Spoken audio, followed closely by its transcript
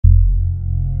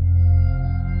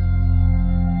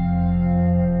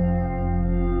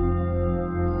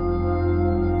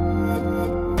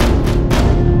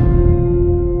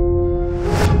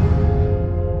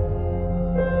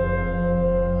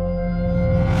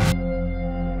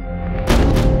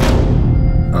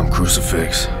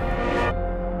Crucifix.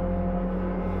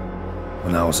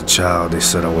 When I was a child, they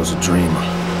said I was a dreamer.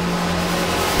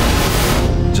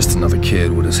 Just another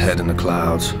kid with his head in the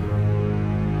clouds.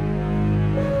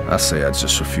 I say I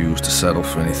just refuse to settle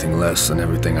for anything less than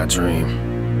everything I dream.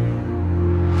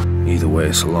 Either way,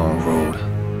 it's a long road.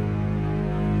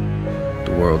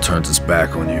 The world turns its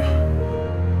back on you,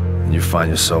 and you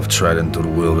find yourself treading through the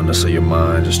wilderness of your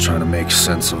mind, just trying to make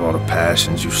sense of all the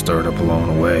passions you've stirred up along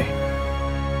the way.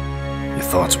 Your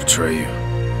thoughts betray you.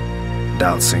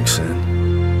 Doubt sinks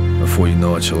in. Before you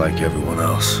know it, you're like everyone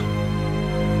else.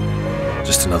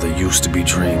 Just another used-to-be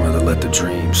dreamer that let the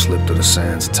dream slip through the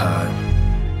sands of time.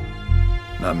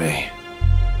 Not me.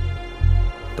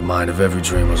 The mind of every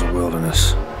dreamer's a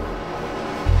wilderness.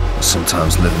 But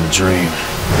sometimes living the dream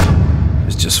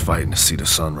is just fighting to see the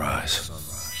sunrise.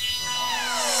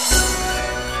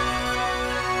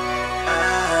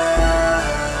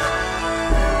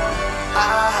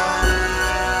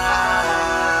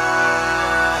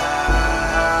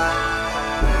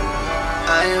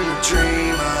 I am the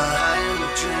dreamer, I am the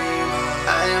dreamer,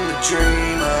 I am the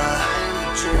dreamer, I am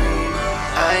the dreamer,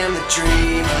 I am the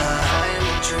dreamer, I am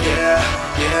the dreamer,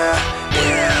 yeah.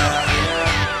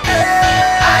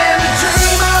 I am the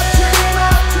dreamer,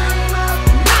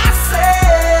 and I say,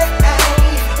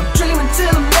 I'm dreaming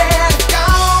till I'm dead and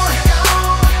gone.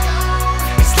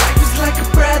 This life is like a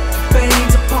breath that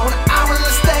fades upon an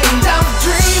hourless stage. I'm a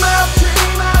dreamer,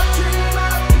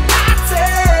 and I say,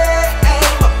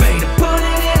 my pain to put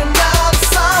it in another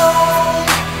song.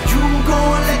 You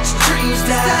gon' let your dreams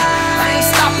die. I ain't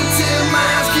stopping till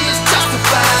mine gets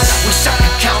justified. I wish I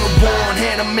could count on one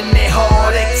hand, I'm in that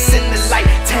heartaches. In the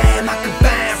lifetime I could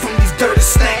find from these dirty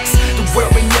snakes. The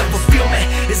world may never feel me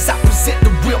as I present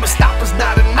the real. My stopper's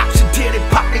not an option till they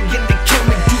pop me and they kill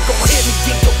me. You gon' hear me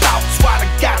in your thoughts while I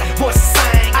got a voice to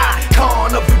sing.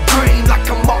 Icon of a dream like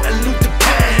I'm Martin Luther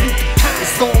King.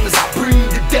 As long as I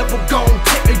breathe, the devil gon'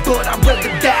 tempt me, but I'd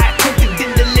rather die tempted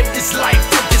than to live this life.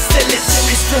 If you still listen,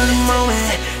 it's for the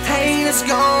moment. Haters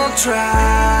gon'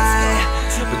 try,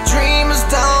 but dreamers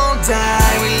don't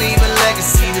die. We leave a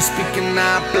legacy to speak in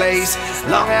our place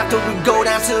long after we go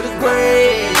down to the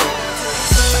grave.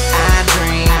 I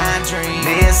dream,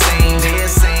 this ain't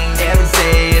every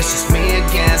day. It's just me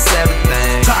against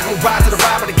everything. Try gon' rise to the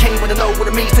ride, but it came when I know what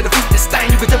it means to defeat this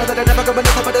thing. You can tell me that I never go, but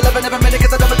nothing but 11 never minute,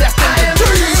 cause I never destined. I am a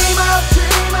dreamer,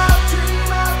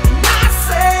 and I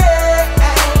say,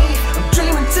 I'm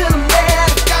dreaming till I'm dead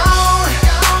and gone.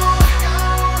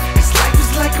 This life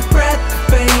is like a breath that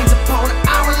fades upon an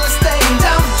hourless stage.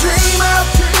 I'm a dreamer,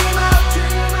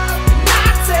 and I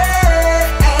say,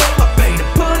 my pain to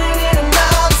put it in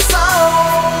another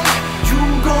song. You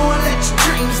gon' let your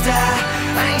dreams die.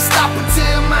 I ain't stopping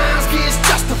till mine gets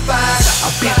justified.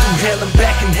 I've been through hell and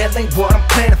back, and hell ain't what I'm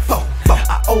planning for.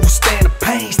 I overstand the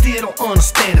pain, still don't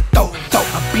understand it though.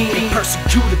 I'm being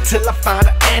persecuted till I find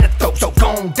an antidote. So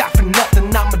gon' die for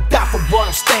nothing, I'ma die for what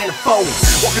I'm standing for.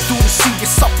 Walking through the sea is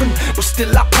suffering, but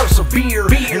still I persevere.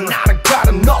 And I done got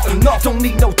enough, don't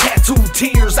need no tattooed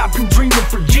tears. I've been dreaming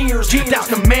for years, doubt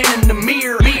the man in the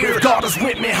mirror. If God is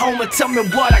with me, home and tell me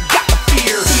what I got to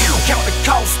fear. Count the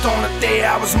cost on the day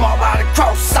I was marked by the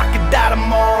cross. I could die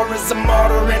tomorrow as a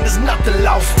martyr and there's nothing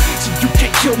lost. So you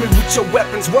can't kill me with your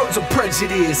weapons, words of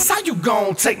prejudice. How you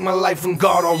gon' take my life when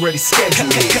God already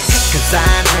scheduled it? Cause I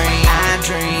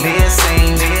dream, this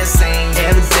ain't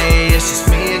every day. It's just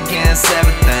me against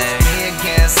everything.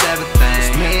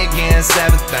 It's me against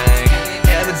everything.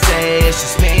 Every day it's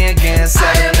just me against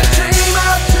everything.